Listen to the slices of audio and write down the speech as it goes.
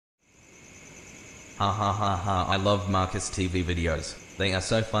Ha ha ha ha, I love Marcus TV videos. They are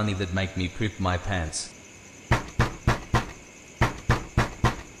so funny that make me poop my pants.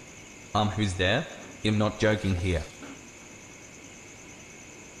 Who's there? I'm not joking here.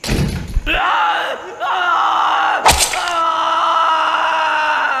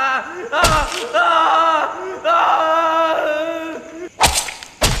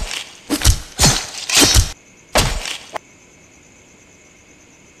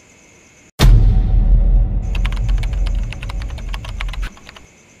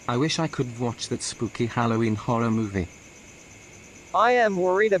 I wish I could watch that spooky Halloween horror movie. I am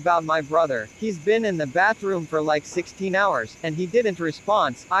worried about my brother. He's been in the bathroom for like 16 hours, and he didn't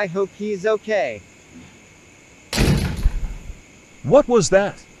respond. I hope he's okay. What was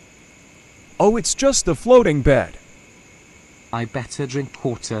that? Oh, it's just the floating bed. I better drink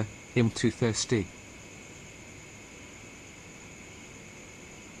water, I'm too thirsty.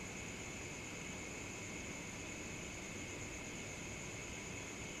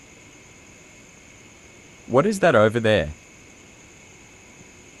 What is that over there?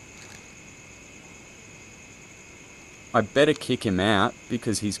 I better kick him out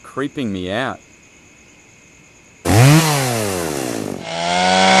because he's creeping me out.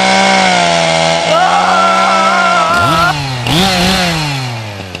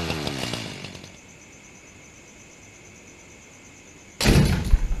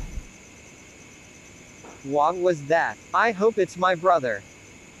 What was that? I hope it's my brother.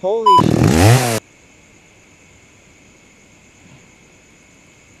 Holy shit.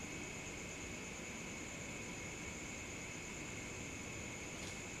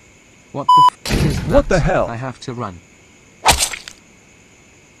 What the f is that? What the hell? I have to run.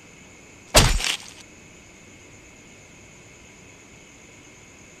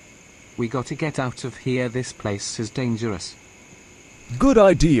 We gotta get out of here, this place is dangerous. Good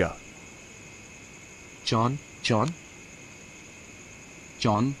idea. John,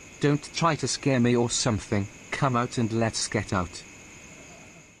 don't try to scare me or something, come out and let's get out.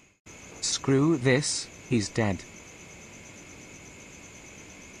 Screw this, he's dead.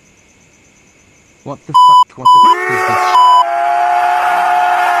 What the fuck, what the fuck is this?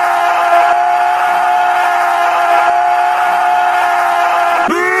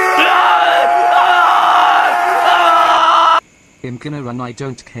 I'm gonna run, I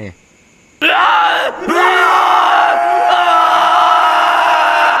don't care.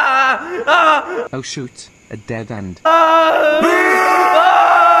 Oh shoot, a dead end.